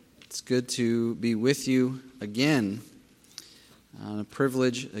It's good to be with you again. A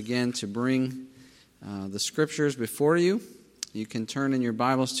privilege again to bring the scriptures before you. You can turn in your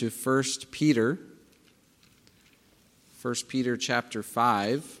Bibles to 1 Peter. 1 Peter chapter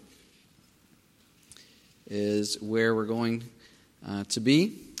 5 is where we're going to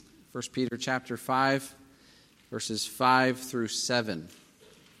be. 1 Peter chapter 5, verses 5 through 7.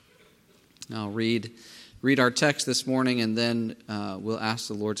 I'll read our text this morning, and then we'll ask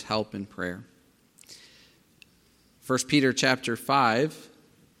the Lord's help in prayer. 1 Peter chapter 5,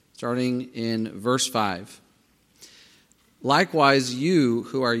 starting in verse 5. Likewise, you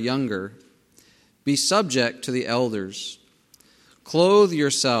who are younger, be subject to the elders. Clothe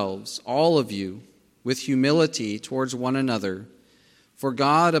yourselves, all of you, with humility towards one another, for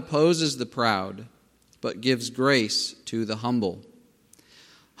God opposes the proud, but gives grace to the humble.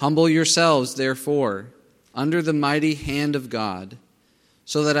 Humble yourselves, therefore, under the mighty hand of God,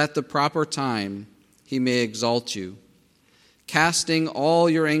 so that at the proper time he may exalt you, casting all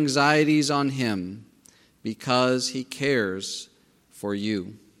your anxieties on him, because he cares for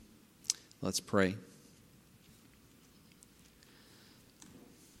you. Let's pray.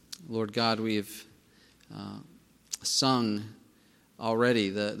 Lord God, we've sung already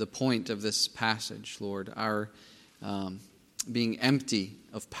the point of this passage, Lord, our being empty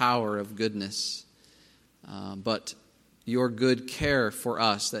of power, of goodness, but your good care for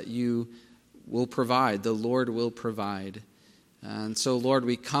us that you will provide, the Lord will provide. And so, Lord,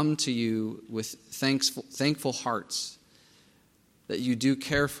 we come to you with thankful hearts that you do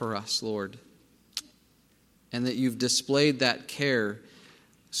care for us, Lord, and that you've displayed that care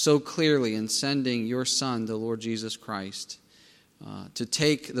so clearly in sending your Son, the Lord Jesus Christ, to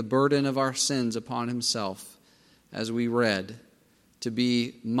take the burden of our sins upon himself, as we read, to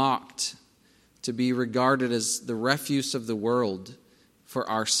be mocked, to be regarded as the refuse of the world for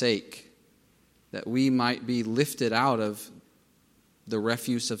our sake, that we might be lifted out of the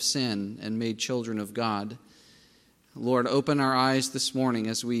refuse of sin and made children of God. Lord, open our eyes this morning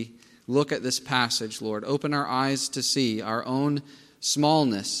as we look at this passage, Lord. Open our eyes to see our own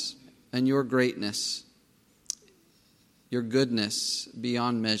smallness and your greatness, your goodness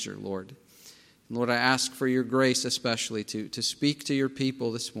beyond measure, Lord. Lord, I ask for your grace especially to speak to your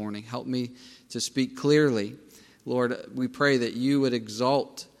people this morning. Help me to speak clearly. Lord, we pray that you would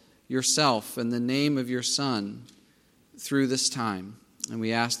exalt yourself in the name of your Son through this time. And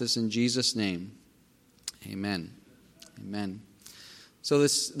we ask this in Jesus' name. Amen. Amen. So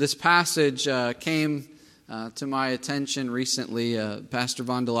this passage came to my attention recently. Pastor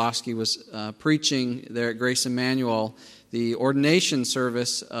Von Dolosky was preaching there at Grace Emmanuel the ordination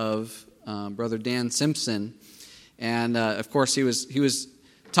service of Brother Dan Simpson, and of course he was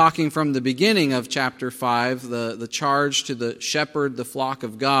talking from the beginning of chapter 5, the charge to the shepherd the flock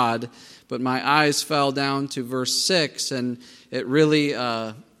of God. But my eyes fell down to verse 6, and it really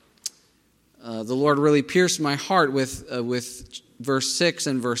the Lord really pierced my heart with verse 6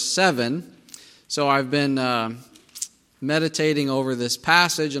 and verse 7. So I've been meditating over this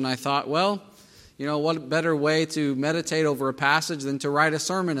passage, and I thought, well, you know, what better way to meditate over a passage than to write a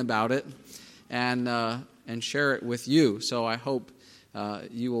sermon about it and share it with you. So I hope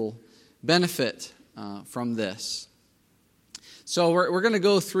you will benefit from this. So we're going to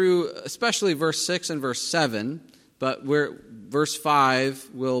go through especially verse 6 and verse 7, but verse 5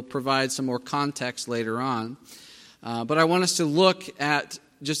 will provide some more context later on. But I want us to look at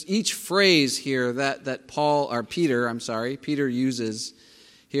just each phrase here that Peter uses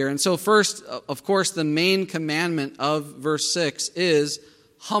here. And so first, of course, the main commandment of verse 6 is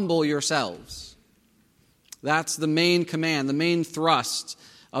humble yourselves. That's the main command, the main thrust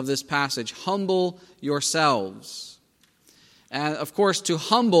of this passage. Humble yourselves. And of course, to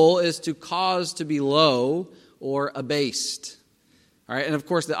humble is to cause to be low or abased. All right, and of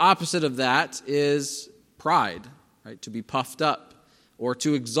course, the opposite of that is pride, right? To be puffed up or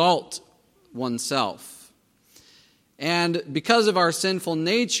to exalt oneself. And because of our sinful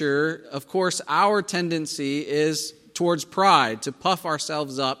nature, of course, our tendency is towards pride, to puff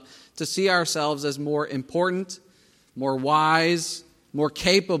ourselves up, to see ourselves as more important, more wise, more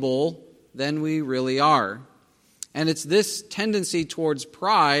capable than we really are. And it's this tendency towards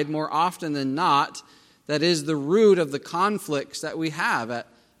pride, more often than not, that is the root of the conflicts that we have at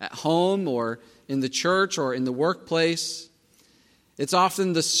home or in the church or in the workplace. It's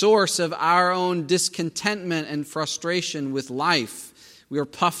often the source of our own discontentment and frustration with life. We are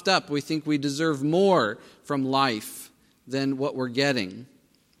puffed up. We think we deserve more from life than what we're getting.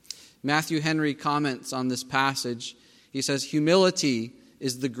 Matthew Henry comments on this passage. He says, "Humility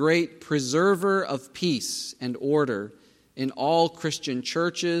is the great preserver of peace and order in all Christian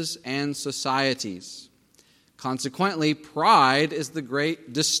churches and societies. Consequently, pride is the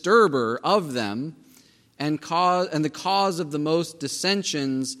great disturber of them and the cause of the most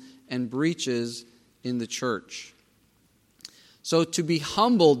dissensions and breaches in the church. So to be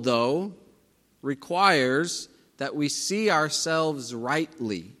humbled, though, requires that we see ourselves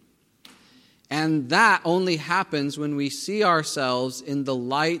rightly. And that only happens when we see ourselves in the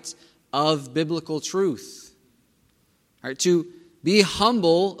light of biblical truth. All right, to be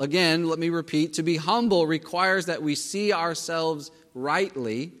humble, again, let me repeat, to be humble requires that we see ourselves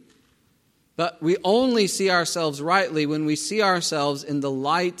rightly, but we only see ourselves rightly when we see ourselves in the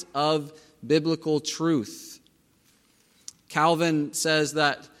light of biblical truth. Calvin says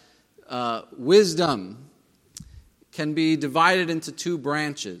that wisdom can be divided into two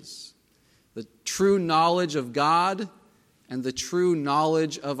branches: the true knowledge of God and the true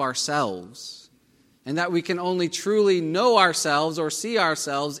knowledge of ourselves. And that we can only truly know ourselves or see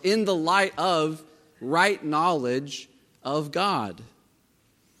ourselves in the light of right knowledge of God.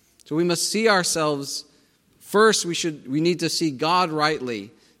 So we must see ourselves first. We need to see God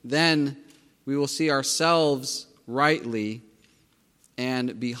rightly. Then we will see ourselves rightly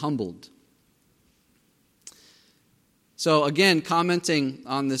and be humbled. So again, commenting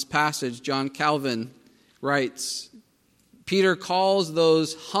on this passage, John Calvin writes, Peter calls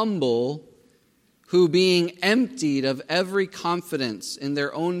those humble who, being emptied of every confidence in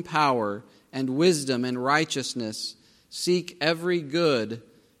their own power and wisdom and righteousness, seek every good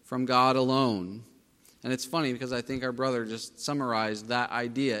from God alone. And it's funny because I think our brother just summarized that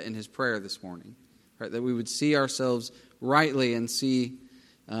idea in his prayer this morning, right? That we would see ourselves rightly and see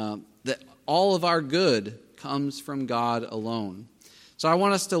that all of our good comes from God alone. So I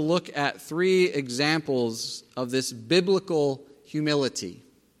want us to look at 3 examples of this biblical humility.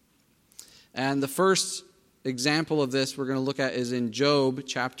 And the first example of this we're going to look at is in Job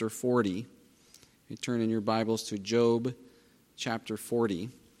chapter 40. You turn in your Bibles to Job chapter 40.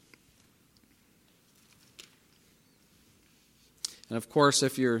 And of course,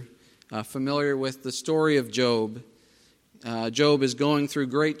 if you're familiar with the story of Job, Job is going through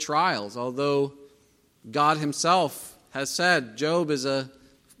great trials. Although God himself has said Job is a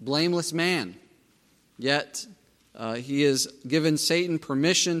blameless man, yet he has given Satan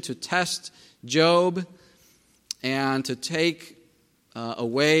permission to test Job and to take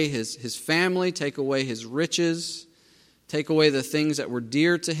away his family, take away his riches, take away the things that were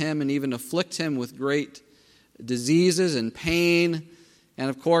dear to him, and even afflict him with great diseases and pain. And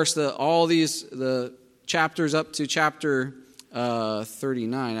of course, the chapters up to chapter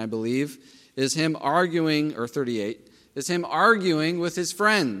 39, I believe, is him arguing, or 38, is him arguing with his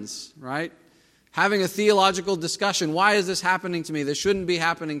friends, right? Having a theological discussion. Why is this happening to me? This shouldn't be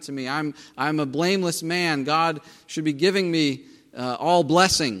happening to me. I'm a blameless man. God should be giving me all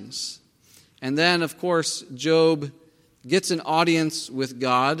blessings. And then, of course, Job gets an audience with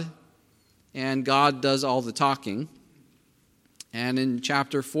God, and God does all the talking. And in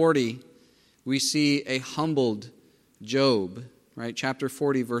chapter 40, we see a humbled Job, right? Chapter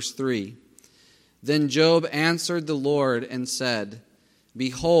 40, verse 3. Then Job answered the Lord and said,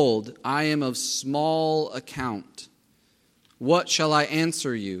 Behold, I am of small account. What shall I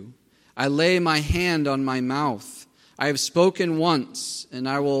answer you? I lay my hand on my mouth. I have spoken once, and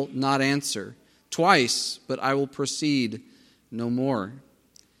I will not answer. Twice, but I will proceed no more.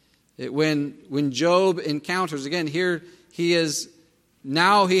 When Job encounters, again, here he has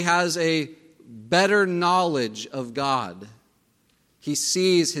a better knowledge of God. He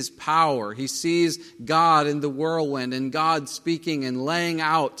sees his power. He sees God in the whirlwind and God speaking and laying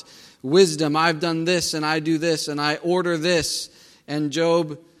out wisdom. I've done this and I do this and I order this. And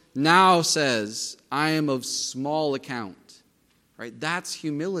Job now says, I am of small account. Right? That's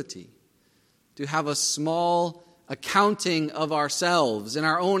humility. To have a small accounting of ourselves in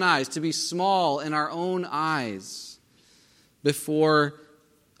our own eyes. To be small in our own eyes before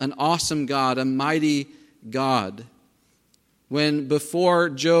an awesome God, a mighty God. When before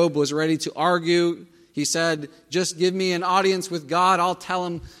Job was ready to argue, he said, just give me an audience with God. I'll tell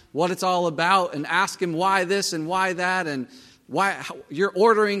him what it's all about and ask him why this and why that and why you're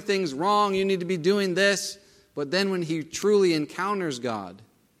ordering things wrong. You need to be doing this. But then when he truly encounters God,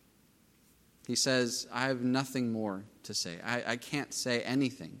 he says, I have nothing more to say. I can't say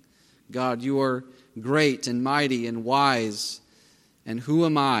anything. God, you are great and mighty and wise. And who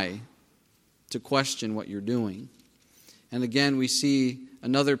am I to question what you're doing? And again, we see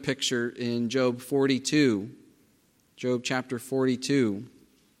another picture in Job 42, Job chapter 42,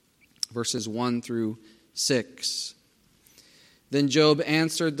 verses 1 through 6. Then Job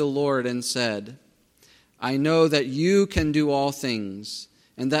answered the Lord and said, I know that you can do all things,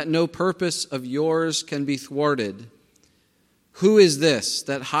 and that no purpose of yours can be thwarted. Who is this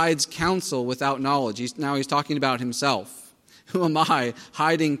that hides counsel without knowledge? Now he's talking about himself. Who am I,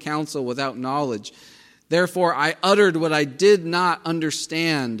 hiding counsel without knowledge? Therefore I uttered what I did not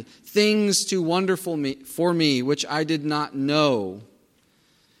understand, things too wonderful for me, which I did not know.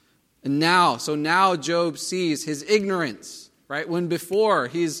 And now Job sees his ignorance, right? When before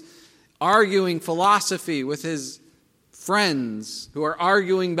he's arguing philosophy with his friends who are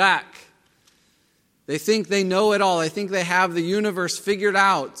arguing back. They think they know it all. They think they have the universe figured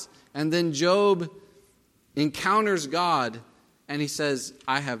out. And then Job encounters God and he says,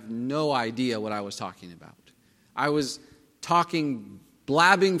 I have no idea what I was talking about. I was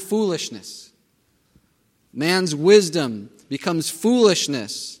blabbing foolishness. Man's wisdom becomes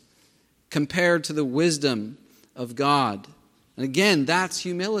foolishness compared to the wisdom of God. And again, that's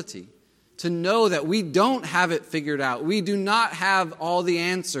humility. To know that we don't have it figured out. We do not have all the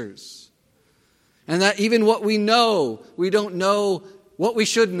answers. And that even what we know, we don't know what we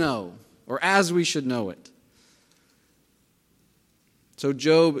should know or as we should know it. So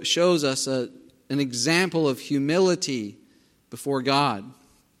Job shows us an example of humility before God.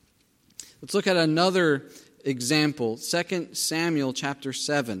 Let's look at another example, 2 Samuel chapter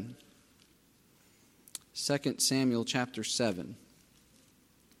 7. 2 Samuel chapter 7.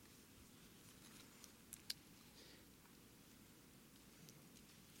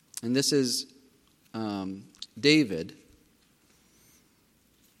 And this is David,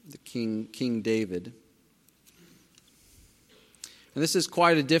 the King David. And this is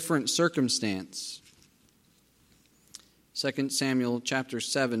quite a different circumstance. 2 Samuel chapter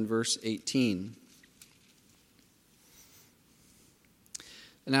 7, verse 18.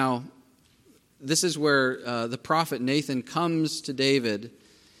 Now, this is where the prophet Nathan comes to David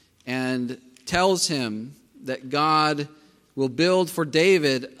and tells him that God will build for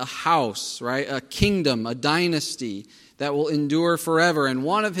David a house, right? A kingdom, a dynasty that will endure forever. And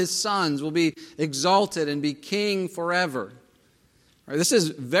one of his sons will be exalted and be king forever. Right? This is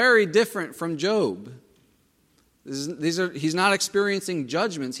very different from Job. He's not experiencing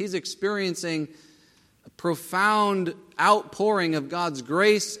judgments. He's experiencing a profound outpouring of God's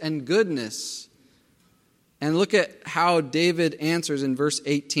grace and goodness. And look at how David answers in verse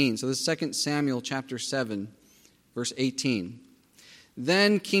 18. So this is 2 Samuel chapter 7. Verse 18.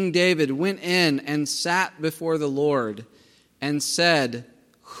 Then King David went in and sat before the Lord and said,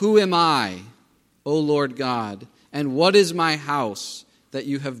 Who am I, O Lord God, and what is my house that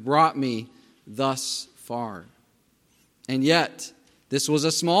you have brought me thus far? And yet, this was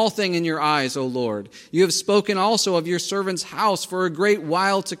a small thing in your eyes, O Lord. You have spoken also of your servant's house for a great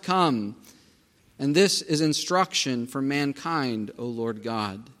while to come. And this is instruction for mankind, O Lord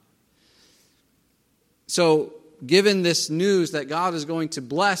God. So, given this news that God is going to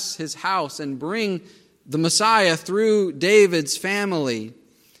bless his house and bring the Messiah through David's family,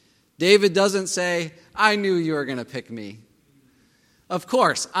 David doesn't say, I knew you were going to pick me. Of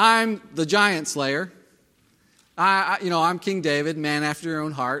course, I'm the giant slayer. I'm King David, man after your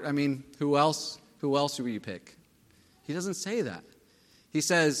own heart. I mean, who else will you pick? He doesn't say that. He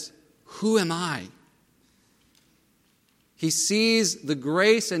says, who am I? He sees the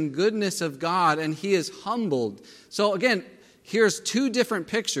grace and goodness of God, and he is humbled. So again, here's two different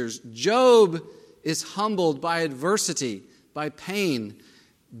pictures. Job is humbled by adversity, by pain.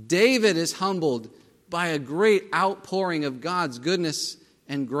 David is humbled by a great outpouring of God's goodness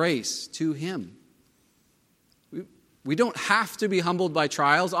and grace to him. We don't have to be humbled by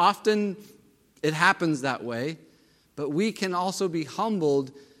trials. Often it happens that way. But we can also be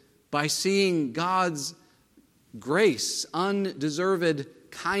humbled by seeing God's grace, undeserved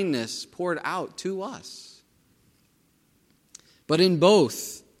kindness poured out to us. But in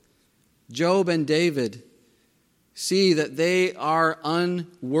both, Job and David see that they are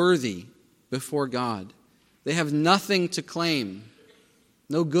unworthy before God. They have nothing to claim,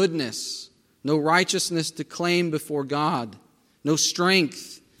 no goodness, no righteousness to claim before God, no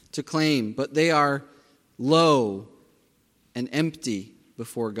strength to claim, but they are low and empty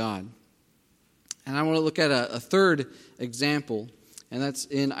before God. And I want to look at a third example, and that's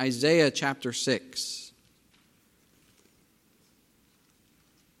in Isaiah chapter 6.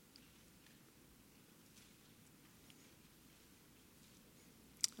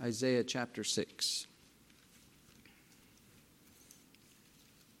 Isaiah chapter 6.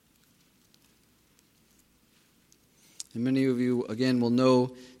 And many of you, again, will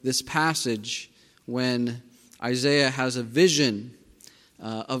know this passage when Isaiah has a vision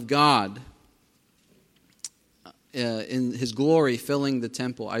of God in his glory filling the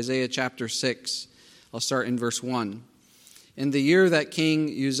temple. Isaiah chapter 6. I'll start in verse 1. In the year that King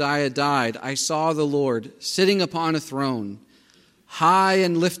Uzziah died, I saw the Lord sitting upon a throne, high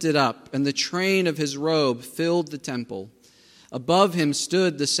and lifted up, and the train of his robe filled the temple. Above him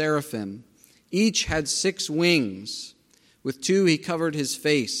stood the seraphim. Each had 6 wings. With 2 he covered his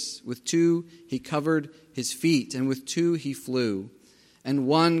face, with 2 he covered his feet, and with 2 he flew. And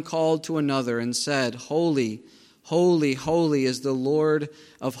one called to another and said, Holy, holy, holy is the Lord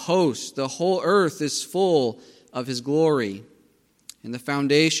of hosts. The whole earth is full of his glory. And the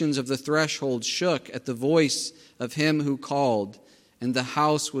foundations of the threshold shook at the voice of him who called, and the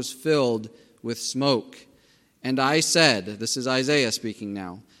house was filled with smoke. And I said, this is Isaiah speaking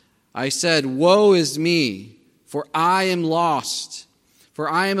now, I said, Woe is me, for I am lost, for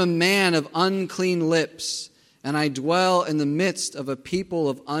I am a man of unclean lips, and I dwell in the midst of a people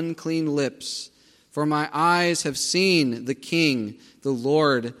of unclean lips. For my eyes have seen the King, the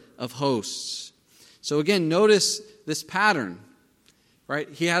Lord of hosts. So again, notice this pattern, right?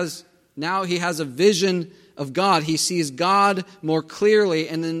 He has a vision of God. He sees God more clearly,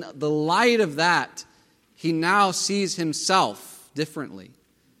 and in the light of that, he now sees himself differently.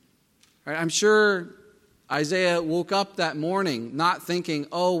 Right? I'm sure Isaiah woke up that morning not thinking,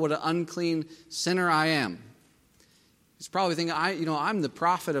 oh, what an unclean sinner I am. He's probably thinking, I'm the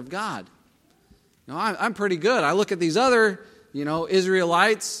prophet of God. I'm pretty good. I look at these other,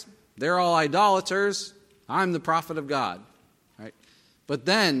 Israelites. They're all idolaters. I'm the prophet of God. Right? But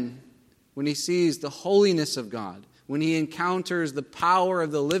then, when he sees the holiness of God, when he encounters the power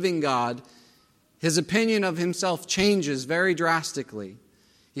of the living God, his opinion of himself changes very drastically.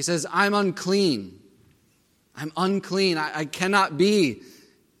 He says, I'm unclean. I'm unclean. I cannot be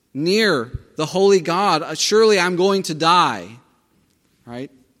near the holy God. Surely I'm going to die. Right?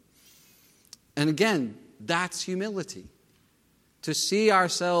 And again, that's humility. To see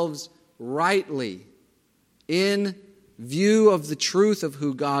ourselves rightly in view of the truth of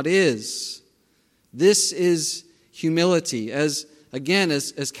who God is. This is humility. As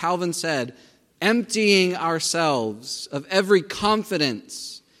Calvin said, emptying ourselves of every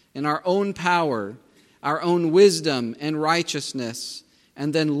confidence in our own power, our own wisdom and righteousness,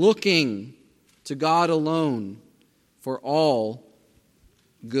 and then looking to God alone for all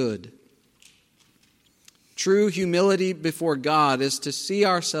good. True humility before God is to see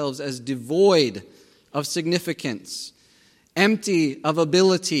ourselves as devoid of significance, empty of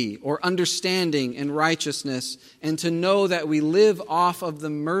ability or understanding and righteousness, and to know that we live off of the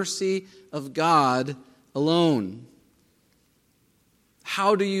mercy of God alone.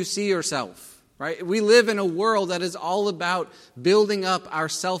 How do you see yourself? Right? We live in a world that is all about building up our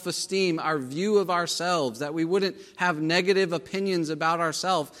self-esteem, our view of ourselves, that we wouldn't have negative opinions about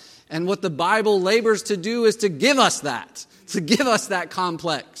ourselves. And what the Bible labors to do is to give us that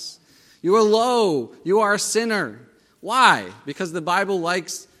complex. You are low. You are a sinner. Why? Because the Bible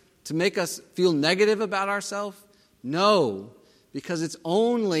likes to make us feel negative about ourselves? No, because it's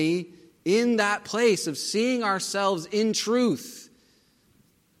only in that place of seeing ourselves in truth.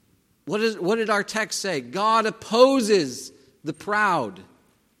 What did our text say? God opposes the proud,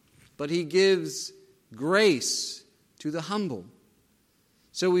 but he gives grace to the humble.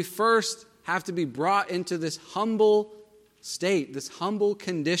 So we first have to be brought into this humble state, this humble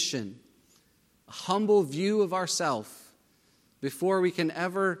condition, a humble view of ourself before we can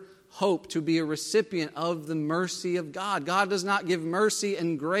ever hope to be a recipient of the mercy of God. God does not give mercy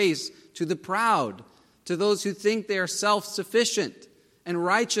and grace to the proud, to those who think they are self-sufficient and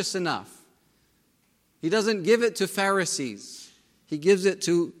righteous enough. He doesn't give it to Pharisees. He gives it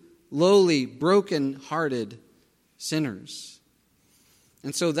to lowly, broken-hearted sinners.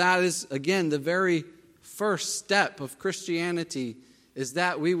 And so that is, again, the very first step of Christianity, is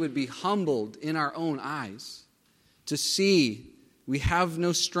that we would be humbled in our own eyes, to see we have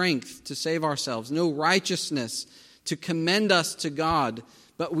no strength to save ourselves, no righteousness to commend us to God,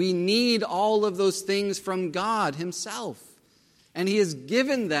 but we need all of those things from God himself. And he has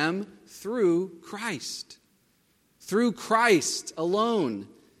given them through Christ. Through Christ alone,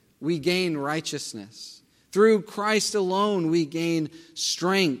 we gain righteousness. Through Christ alone, we gain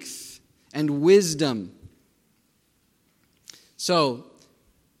strength and wisdom. So,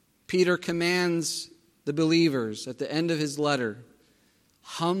 Peter commands the believers at the end of his letter,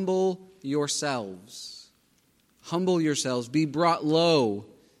 humble yourselves. Humble yourselves. Be brought low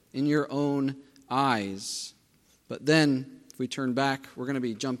in your own eyes. But then, if we turn back, we're going to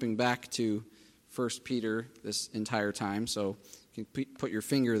be jumping back to 1 Peter this entire time. So you can put your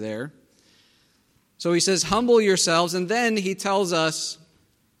finger there. So he says, humble yourselves. And then he tells us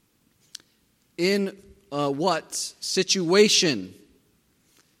in what situation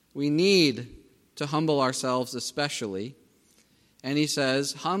we need to humble ourselves especially. And he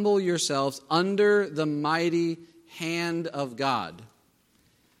says, humble yourselves under the mighty hand of God.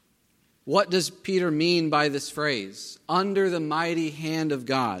 What does Peter mean by this phrase? Under the mighty hand of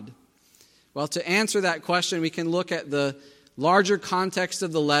God. Well, to answer that question, we can look at the larger context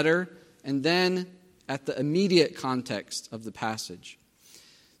of the letter and then at the immediate context of the passage.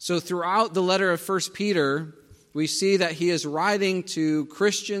 So throughout the letter of 1 Peter, we see that he is writing to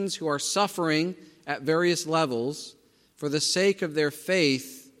Christians who are suffering at various levels for the sake of their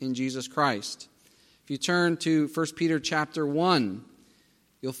faith in Jesus Christ. If you turn to 1 Peter chapter 1,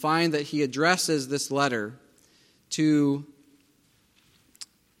 you'll find that he addresses this letter to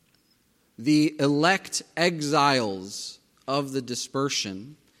the elect exiles of the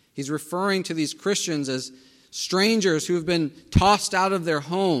dispersion. He's referring to these Christians as strangers who have been tossed out of their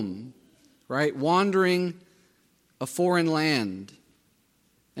home, right, wandering a foreign land.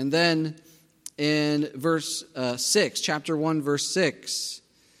 And then in verse 6, chapter 1, verse 6,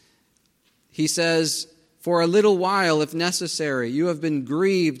 he says, "For a little while, if necessary, you have been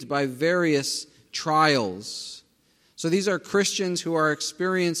grieved by various trials." So these are Christians who are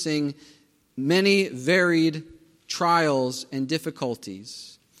experiencing many varied trials and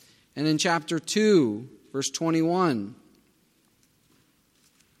difficulties. And in chapter 2, verse 21,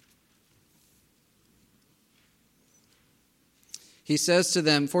 he says to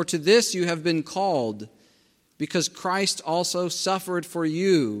them, "For to this you have been called, because Christ also suffered for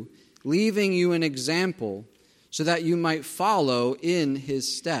you, leaving you an example, so that you might follow in his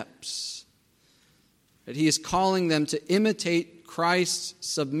steps." That he is calling them to imitate Christ's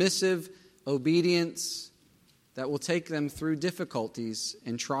submissive obedience that will take them through difficulties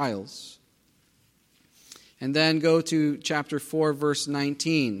and trials. And then go to chapter 4, verse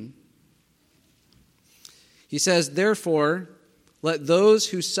 19. He says, "Therefore, let those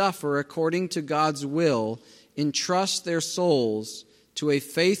who suffer according to God's will entrust their souls to a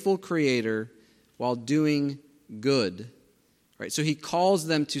faithful Creator while doing good." Right? So he calls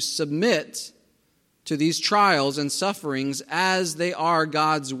them to submit to these trials and sufferings as they are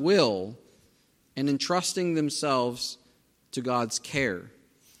God's will, and entrusting themselves to God's care.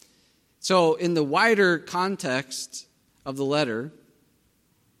 So in the wider context of the letter,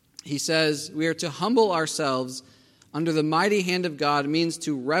 he says we are to humble ourselves under the mighty hand of God. Means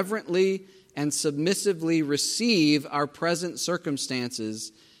to reverently and submissively receive our present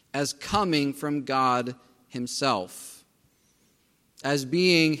circumstances as coming from God himself, as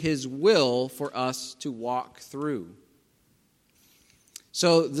being his will for us to walk through.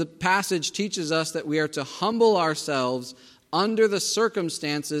 So the passage teaches us that we are to humble ourselves under the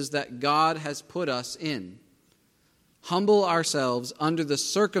circumstances that God has put us in. Humble ourselves under the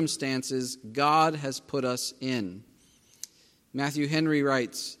circumstances God has put us in. Matthew Henry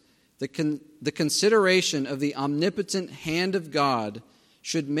writes, the consideration of the omnipotent hand of God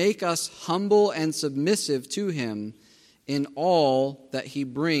should make us humble and submissive to him in all that he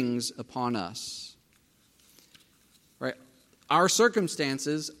brings upon us." Right? Our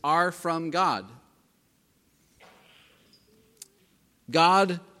circumstances are from God.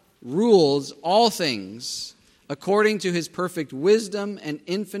 God rules all things according to his perfect wisdom and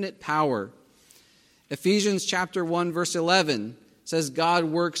infinite power. Ephesians chapter 1, verse 11 says God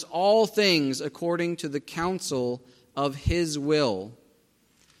works all things according to the counsel of his will.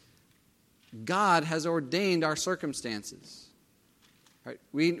 God has ordained our circumstances. Right?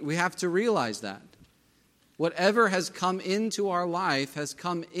 We have to realize that. Whatever has come into our life has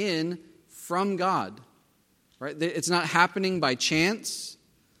come in from God. Right? It's not happening by chance.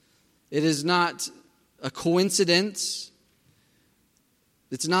 It is not a coincidence.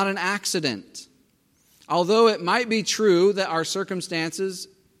 It's not an accident. Although it might be true that our circumstances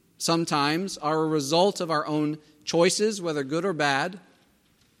sometimes are a result of our own choices, whether good or bad.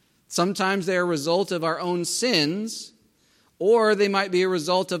 Sometimes they are a result of our own sins, or they might be a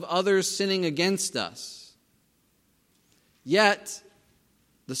result of others sinning against us. Yet,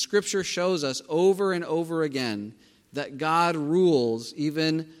 the Scripture shows us over and over again that God rules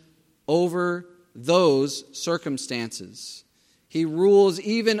even over those circumstances. He rules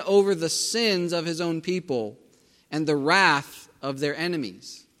even over the sins of his own people and the wrath of their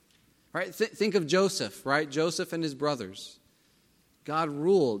enemies. Right? Think of Joseph, right? Joseph and his brothers. God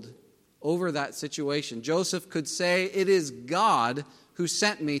ruled over that situation. Joseph could say, "It is God who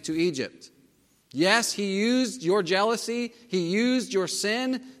sent me to Egypt." Yes, he used your jealousy. He used your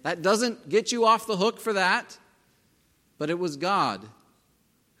sin. That doesn't get you off the hook for that. But it was God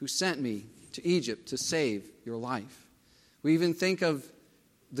who sent me to Egypt to save your life. We even think of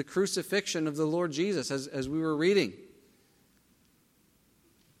the crucifixion of the Lord Jesus as we were reading.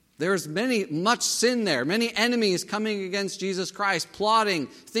 There's much sin there, many enemies coming against Jesus Christ, plotting,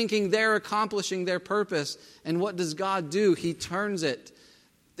 thinking they're accomplishing their purpose. And what does God do? He turns it.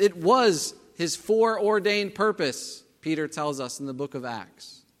 It was his foreordained purpose, Peter tells us in the book of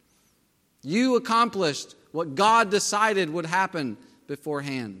Acts. You accomplished what God decided would happen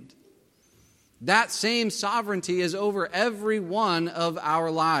beforehand. That same sovereignty is over every one of our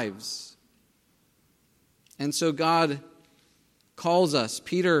lives. And so God calls us,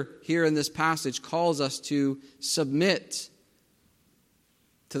 Peter here in this passage calls us to submit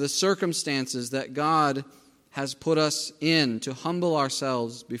to the circumstances that God has put us in, to humble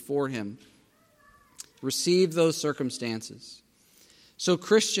ourselves before him. Receive those circumstances. So,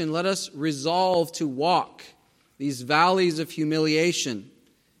 Christian, let us resolve to walk these valleys of humiliation,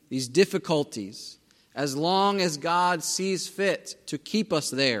 these difficulties, as long as God sees fit to keep us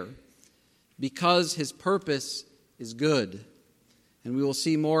there, because his purpose is good. And we will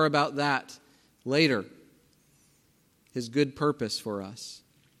see more about that later, his good purpose for us.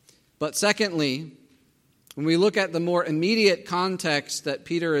 But secondly, when we look at the more immediate context that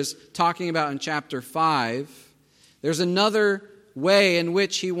Peter is talking about in chapter 5, there's another way in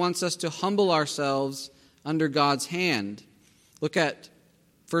which he wants us to humble ourselves under God's hand. Look at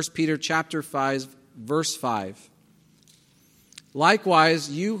 1 Peter chapter 5, verse 5.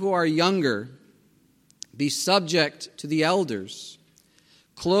 Likewise, you who are younger, be subject to the elders.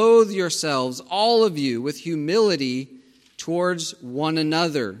 Clothe yourselves, all of you, with humility towards one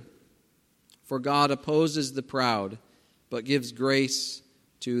another. For God opposes the proud, but gives grace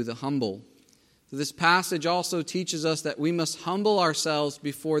to the humble. So this passage also teaches us that we must humble ourselves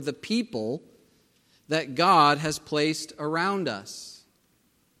before the people that God has placed around us.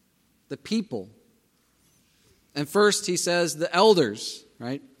 The people. And first he says the elders,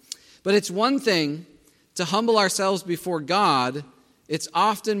 right? But it's one thing to humble ourselves before God. It's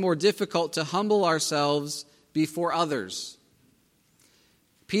often more difficult to humble ourselves before others.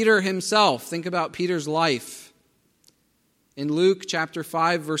 Peter himself, think about Peter's life. In Luke chapter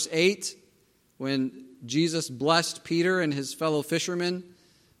 5, verse 8, when Jesus blessed Peter and his fellow fishermen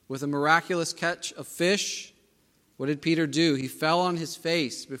with a miraculous catch of fish, what did Peter do? He fell on his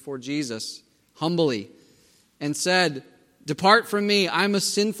face before Jesus, humbly, and said, "Depart from me, I'm a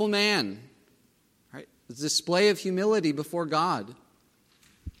sinful man." Right? It's a display of humility before God.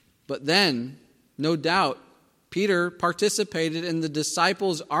 But then, no doubt, Peter participated in the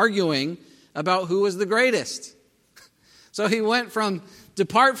disciples arguing about who was the greatest. So he went from,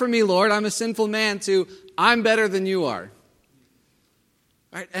 "Depart from me, Lord, I'm a sinful man," to, "I'm better than you are."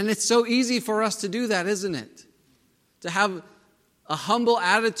 Right? And it's so easy for us to do that, isn't it? To have a humble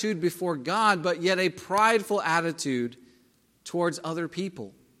attitude before God, but yet a prideful attitude towards other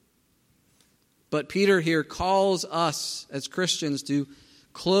people. But Peter here calls us as Christians to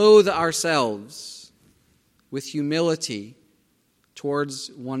clothe ourselves with humility towards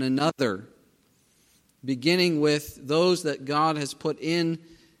one another, beginning with those that God has put in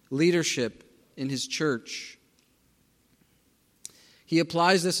leadership in his church. He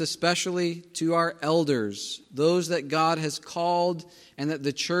applies this especially to our elders, those that God has called and that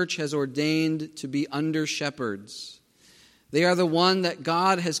the church has ordained to be under shepherds. They are the one that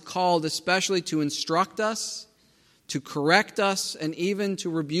God has called especially to instruct us, to correct us, and even to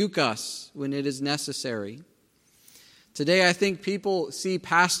rebuke us when it is necessary. Today, I think people see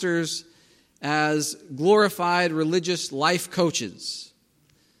pastors as glorified religious life coaches.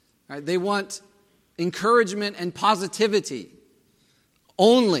 Right? They want encouragement and positivity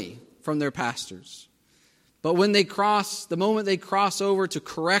only from their pastors. But when the moment they cross over to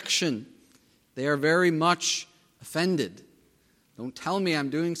correction, they are very much offended. Don't tell me I'm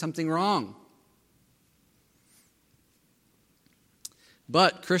doing something wrong.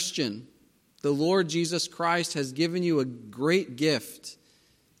 But, Christian, the Lord Jesus Christ has given you a great gift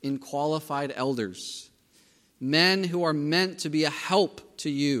in qualified elders, men who are meant to be a help to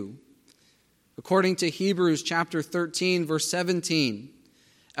you. According to Hebrews chapter 13, verse 17,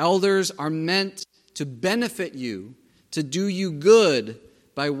 elders are meant to benefit you, to do you good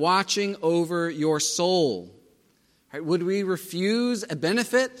by watching over your soul. Right? Would we refuse a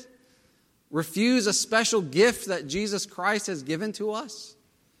benefit? Refuse a special gift that Jesus Christ has given to us?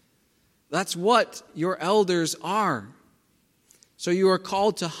 That's what your elders are. So you are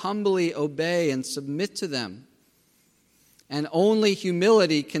called to humbly obey and submit to them. And only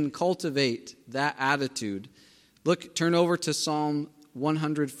humility can cultivate that attitude. Turn over to Psalm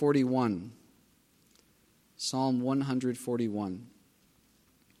 141. Psalm 141.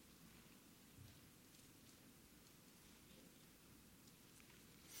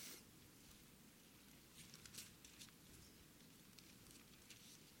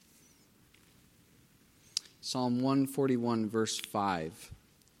 Psalm 141, verse 5.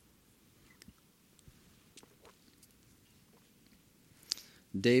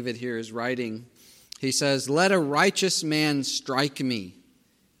 David here is writing. He says, "Let a righteous man strike me.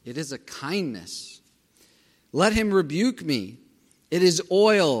 It is a kindness. Let him rebuke me. It is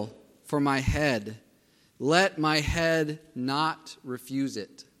oil for my head. Let my head not refuse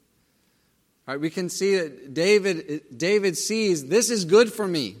it." All right, we can see that David sees this is good for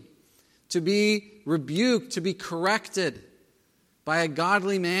me, to be rebuked, to be corrected by a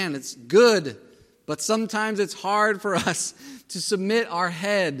godly man. It's good, but sometimes it's hard for us to submit our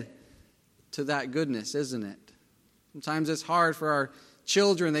head to that goodness, isn't it? Sometimes it's hard for our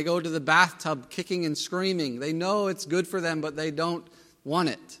children. They go to the bathtub kicking and screaming. They know it's good for them, but they don't want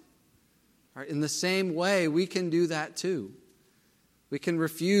it. All right, in the same way, we can do that too. We can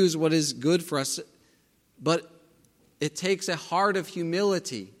refuse what is good for us, but it takes a heart of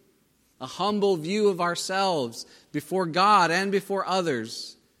humility, a humble view of ourselves before God and before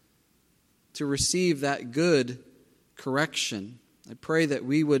others to receive that good correction. I pray that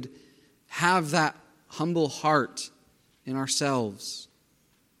we would have that humble heart in ourselves.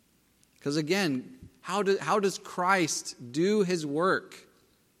 Because again, how does Christ do his work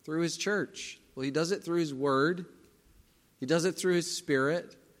through his church? Well, he does it through his word. He does it through his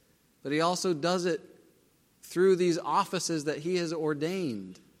Spirit. But he also does it through these offices that he has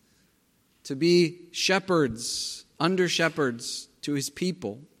ordained to be shepherds, under shepherds to his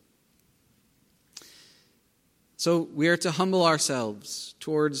people. So we are to humble ourselves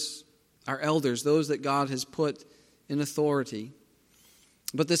towards our elders, those that God has put in authority.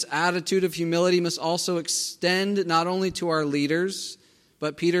 But this attitude of humility must also extend not only to our leaders,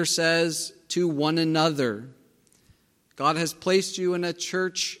 but Peter says to one another. God has placed you in a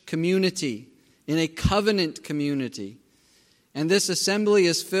church community, in a covenant community. And this assembly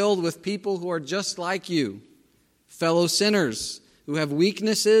is filled with people who are just like you, fellow sinners who have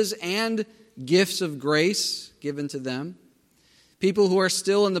weaknesses and gifts of grace given to them. People who are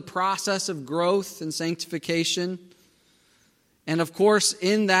still in the process of growth and sanctification. And of course,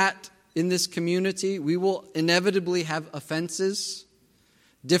 in this community, we will inevitably have offenses,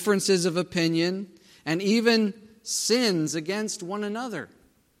 differences of opinion, and even sins against one another.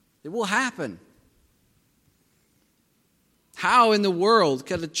 It will happen. How in the world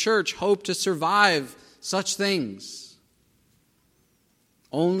could a church hope to survive such things?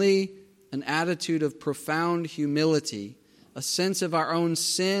 Only an attitude of profound humility, a sense of our own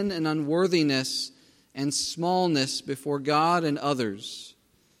sin and unworthiness and smallness before God and others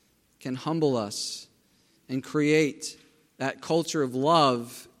can humble us and create that culture of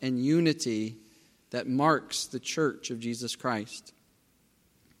love and unity that marks the church of Jesus Christ.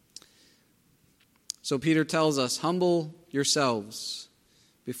 So Peter tells us, humble yourselves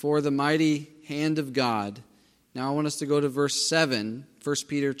before the mighty hand of God. Now I want us to go to verse 7, 1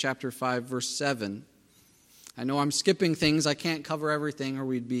 Peter chapter 5, verse 7. I know I'm skipping things. I can't cover everything or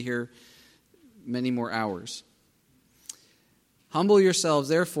we'd be here many more hours. Humble yourselves,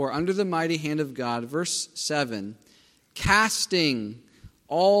 therefore, under the mighty hand of God. Verse 7, casting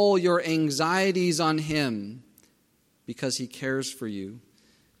all your anxieties on him because he cares for you.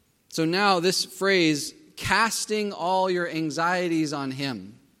 So now this phrase, casting all your anxieties on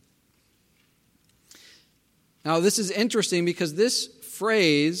him. Now this is interesting because this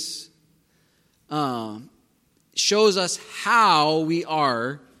phrase shows us how we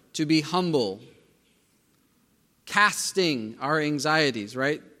are to be humble. Casting our anxieties,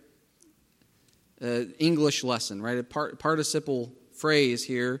 right? English lesson, right? A participle phrase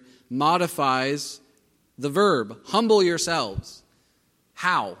here modifies the verb, humble yourselves.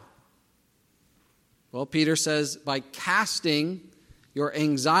 How? Well, Peter says, by casting your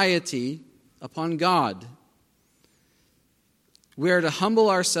anxiety upon God. We are to humble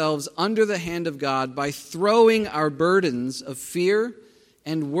ourselves under the hand of God by throwing our burdens of fear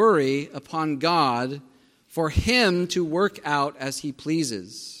and worry upon God for him to work out as he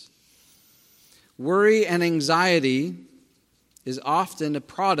pleases. Worry and anxiety is often a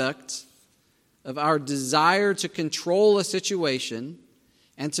product of our desire to control a situation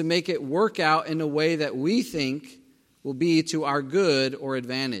and to make it work out in a way that we think will be to our good or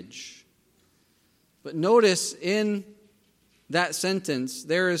advantage. But notice in that sentence,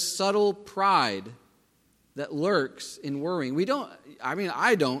 there is subtle pride that lurks in worrying.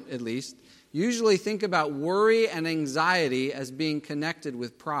 I don't at least, usually think about worry and anxiety as being connected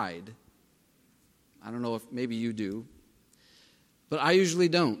with pride. I don't know if maybe you do, but I usually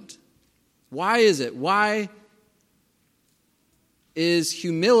don't. Why is it? Why is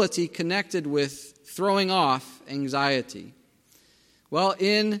humility connected with throwing off anxiety? Well,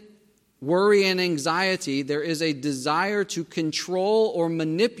 in worry and anxiety, there is a desire to control or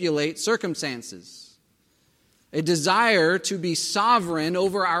manipulate circumstances. A desire to be sovereign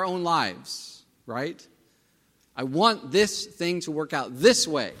over our own lives, right? I want this thing to work out this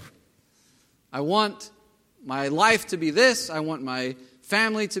way. I want my life to be this. I want my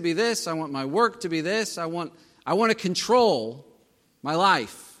family to be this. I want my work to be this. I want to control my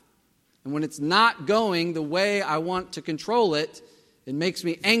life. And when it's not going the way I want to control it, it makes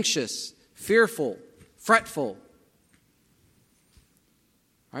me anxious, fearful, fretful.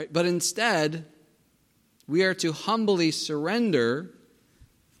 All right? But instead, we are to humbly surrender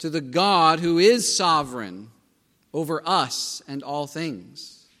to the God who is sovereign over us and all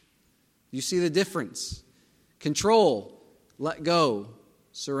things. You see the difference? Control, let go,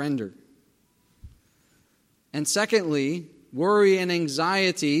 surrender. And secondly, worry and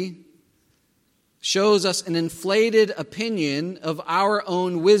anxiety shows us an inflated opinion of our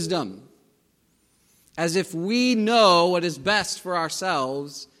own wisdom, as if we know what is best for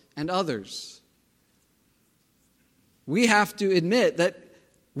ourselves and others. We have to admit that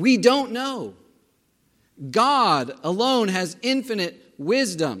we don't know. God alone has infinite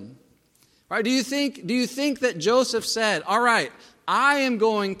wisdom. Right? Do you think that Joseph said, all right, I am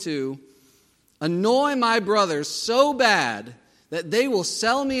going to annoy my brothers so bad that they will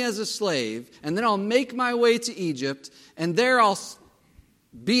sell me as a slave, and then I'll make my way to Egypt, and there I'll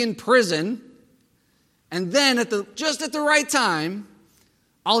be in prison, and then just at the right time,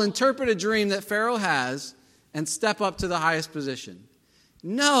 I'll interpret a dream that Pharaoh has and step up to the highest position?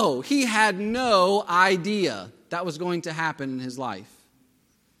 No, he had no idea that was going to happen in his life.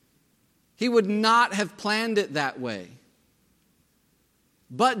 He would not have planned it that way.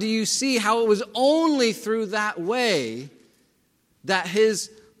 But do you see how it was only through that way that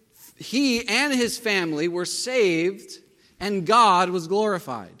he and his family were saved and God was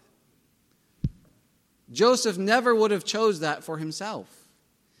glorified? Joseph never would have chose that for himself.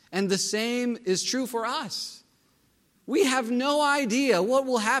 And the same is true for us. We have no idea what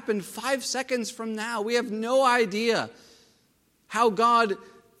will happen 5 seconds from now. We have no idea how God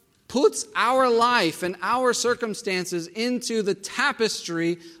puts our life and our circumstances into the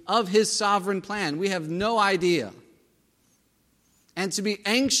tapestry of his sovereign plan. We have no idea. And to be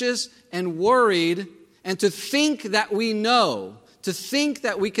anxious and worried and to think that we know, to think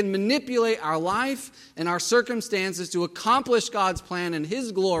that we can manipulate our life and our circumstances to accomplish God's plan and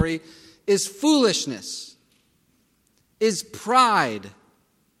his glory is foolishness, is pride.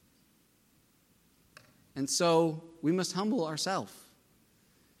 And so we must humble ourselves.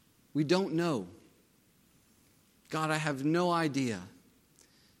 We don't know. God, I have no idea.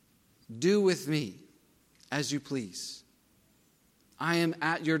 Do with me as you please. I am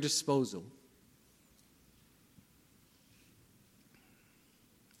at your disposal.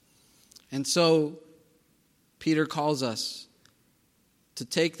 And so Peter calls us to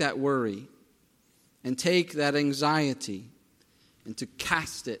take that worry and take that anxiety and to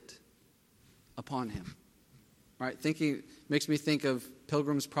cast it upon him. Right? Makes me think of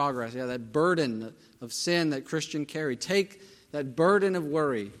Pilgrim's Progress. Yeah, that burden of sin that Christian carry. Take that burden of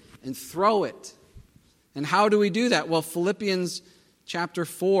worry and throw it. And how do we do that? Well, Philippians chapter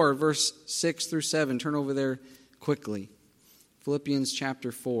 4, verse 6 through 7. Turn over there quickly. Philippians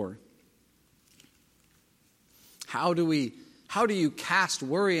chapter 4. How do you cast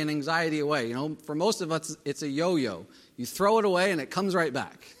worry and anxiety away? You know, for most of us, it's a yo-yo. You throw it away and it comes right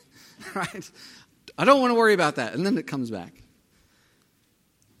back. Right? I don't want to worry about that. And then it comes back.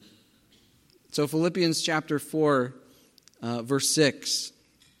 So Philippians chapter 4, verse 6.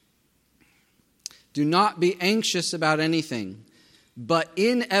 Do not be anxious about anything, but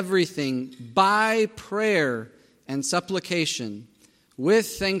in everything, by prayer and supplication, with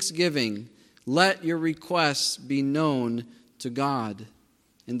thanksgiving, let your requests be known to God.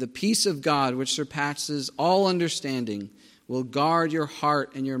 And the peace of God, which surpasses all understanding, will guard your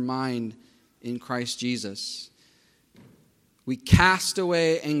heart and your mind in Christ Jesus. We cast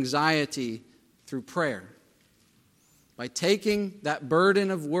away anxiety through prayer. By taking that burden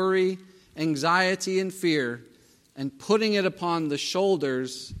of worry, anxiety, and fear and putting it upon the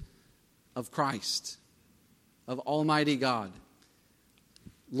shoulders of Christ, of Almighty God.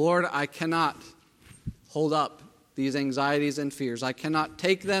 Lord, I cannot hold up these anxieties and fears. I cannot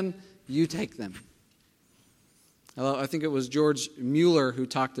take them. You take them. I think it was George Mueller who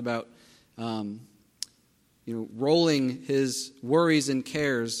talked about rolling his worries and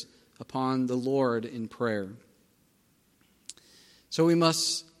cares upon the Lord in prayer. So we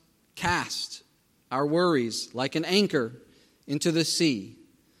must cast our worries like an anchor into the sea,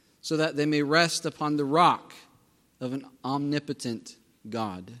 so that they may rest upon the rock of an omnipotent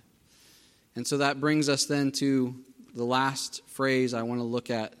God. And so that brings us then to the last phrase I want to look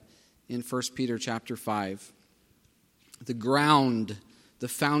at in 1 Peter chapter 5. The ground, the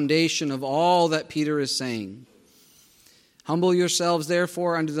foundation of all that Peter is saying. Humble yourselves,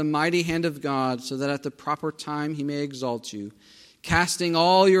 therefore, under the mighty hand of God, so that at the proper time he may exalt you, casting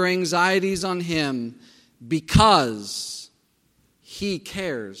all your anxieties on him, because he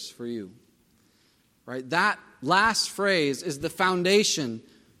cares for you. Right? That last phrase is the foundation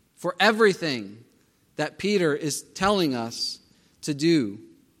for everything that Peter is telling us to do.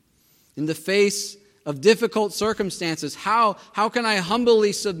 In the face of difficult circumstances, how can I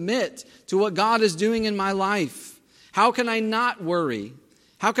humbly submit to what God is doing in my life? How can I not worry?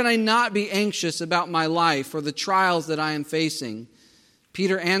 How can I not be anxious about my life or the trials that I am facing?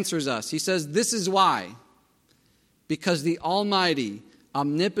 Peter answers us. He says, this is why. Because the Almighty,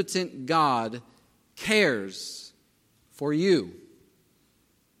 omnipotent God cares for you.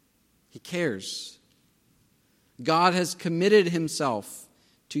 He cares. God has committed himself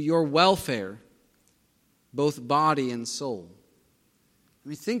to your welfare, both body and soul. I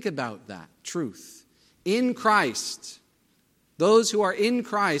mean, think about that truth. In Christ, those who are in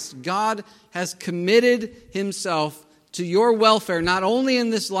Christ, God has committed himself to your welfare, not only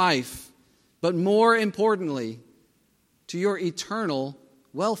in this life, but more importantly, to your eternal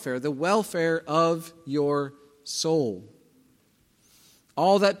welfare, the welfare of your soul.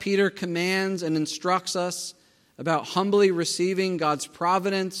 All that Peter commands and instructs us about humbly receiving God's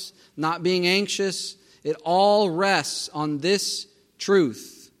providence, not being anxious, it all rests on this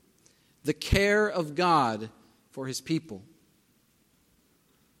truth, the care of God for his people.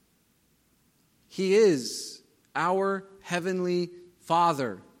 He is our heavenly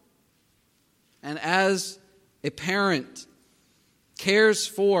Father. And as a parent cares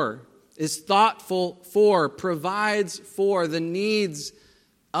for, is thoughtful for, provides for the needs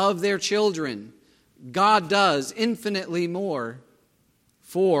of their children, God does infinitely more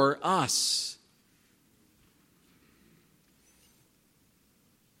for us.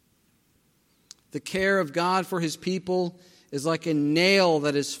 The care of God for his people is like a nail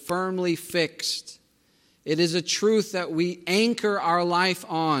that is firmly fixed. It is a truth that we anchor our life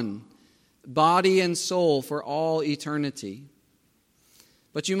on, body and soul, for all eternity.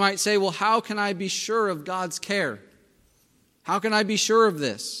 But you might say, well, how can I be sure of God's care? How can I be sure of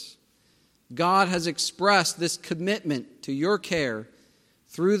this? God has expressed this commitment to your care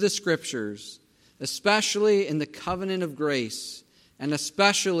through the Scriptures, especially in the covenant of grace, and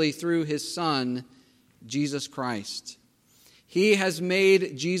especially through his Son, Jesus Christ. He has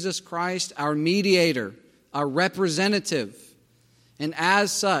made Jesus Christ our mediator, our representative, and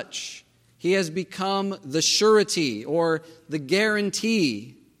as such, he has become the surety or the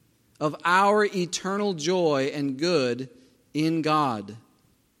guarantee of our eternal joy and good in God.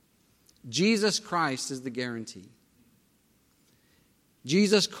 Jesus Christ is the guarantee.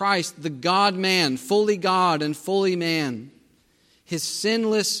 Jesus Christ, the God-man, fully God and fully man, his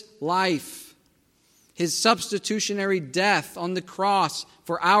sinless life, his substitutionary death on the cross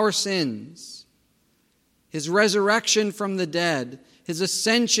for our sins, his resurrection from the dead, his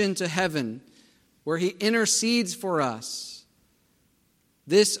ascension to heaven, where he intercedes for us.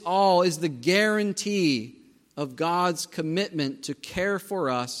 This all is the guarantee of God's commitment to care for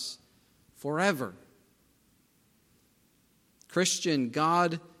us forever. Christian,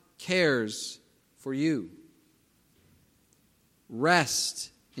 God cares for you.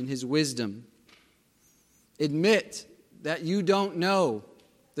 Rest in his wisdom. Admit that you don't know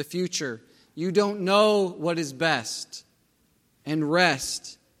the future. You don't know what is best. And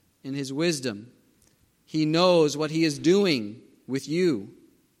rest in his wisdom. He knows what he is doing with you.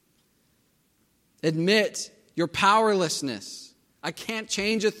 Admit your powerlessness. I can't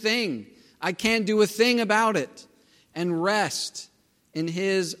change a thing. I can't do a thing about it. And rest in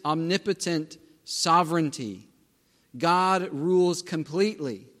his omnipotent sovereignty. God rules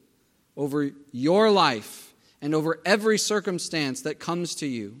completely over your life and over every circumstance that comes to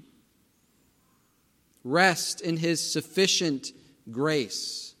you. Rest in his sufficient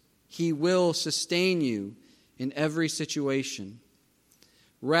grace. He will sustain you in every situation.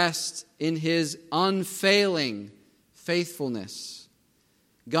 Rest in his unfailing faithfulness.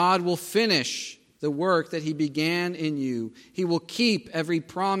 God will finish the work that he began in you. He will keep every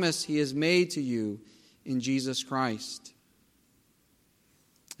promise he has made to you in Jesus Christ.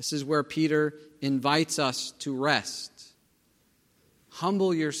 This is where Peter invites us to rest.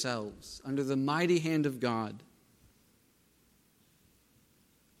 Humble yourselves under the mighty hand of God.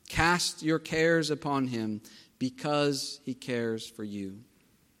 Cast your cares upon him because he cares for you.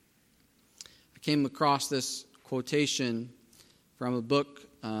 I came across this quotation from a book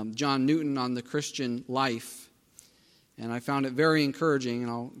John Newton on the Christian life, and I found it very encouraging,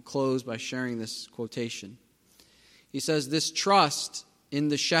 and I'll close by sharing this quotation. He says, "This trust in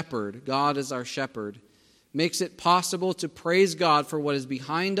the shepherd, God as our shepherd, makes it possible to praise God for what is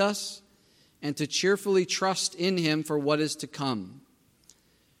behind us and to cheerfully trust in Him for what is to come.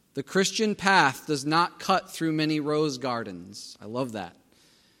 The Christian path does not cut through many rose gardens." I love that.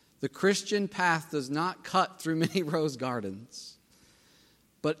 The Christian path does not cut through many rose gardens,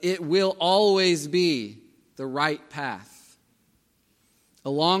 but it will always be the right path.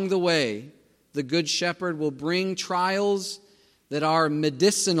 Along the way, the Good Shepherd will bring trials that are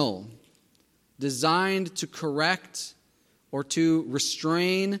medicinal, designed to correct or to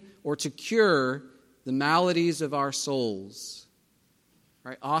restrain or to cure the maladies of our souls.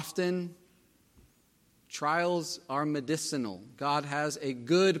 Right? Often, trials are medicinal. God has a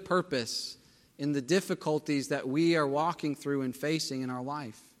good purpose in the difficulties that we are walking through and facing in our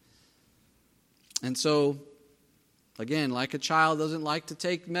life. And so, again, like a child doesn't like to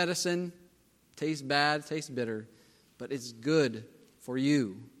take medicine, tastes bad, tastes bitter, but it's good for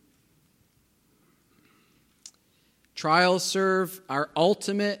you. Trials serve our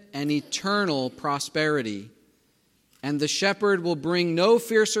ultimate and eternal prosperity, and the shepherd will bring no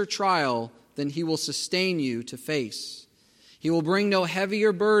fiercer trial than he will sustain you to face. He will bring no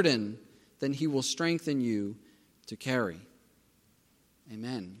heavier burden than he will strengthen you to carry.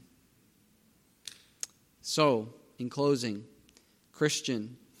 Amen. So, in closing,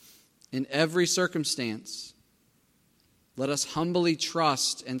 Christian, in every circumstance, let us humbly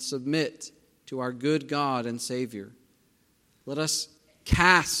trust and submit to our good God and Savior. Let us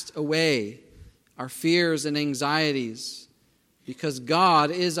cast away our fears and anxieties, because God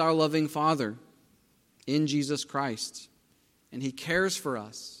is our loving Father in Jesus Christ, and He cares for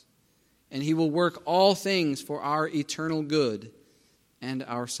us, and He will work all things for our eternal good and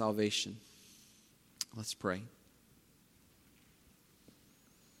our salvation. Let's pray.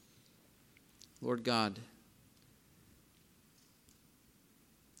 Lord God,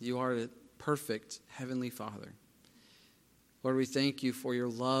 You are the perfect Heavenly Father. Lord, we thank You for Your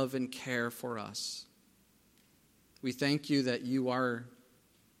love and care for us. We thank You that You are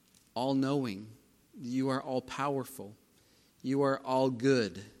all-knowing. You are all-powerful. You are all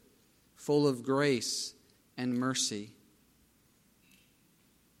good, full of grace and mercy.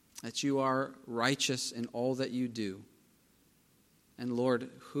 That You are righteous in all that You do. And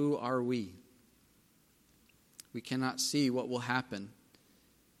Lord, who are we? We cannot see what will happen.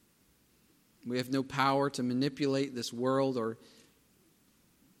 We have no power to manipulate this world or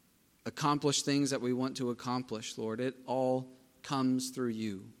accomplish things that we want to accomplish, Lord. It all comes through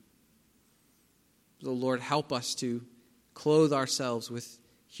You. So, Lord, help us to clothe ourselves with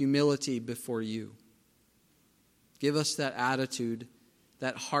humility before You. Give us that attitude,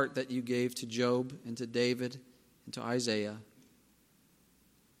 that heart that You gave to Job and to David and to Isaiah,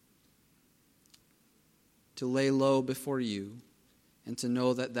 to lay low before You and to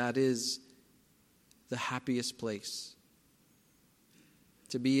know that that is the happiest place.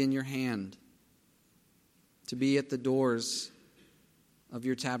 To be in Your hand, to be at the doors of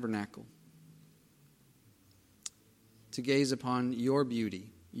Your tabernacle, to gaze upon Your beauty,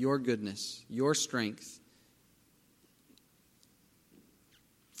 Your goodness, Your strength.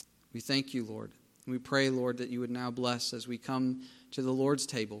 We thank You, Lord. We pray, Lord, that You would now bless as we come to the Lord's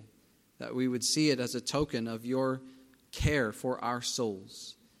table, that we would see it as a token of Your care for our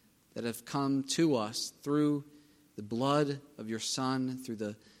souls that have come to us through the blood of Your Son, through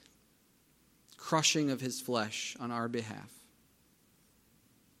the crushing of His flesh on our behalf.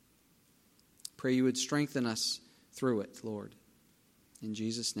 Pray You would strengthen us through it, Lord. In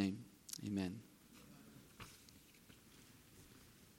Jesus' name, amen.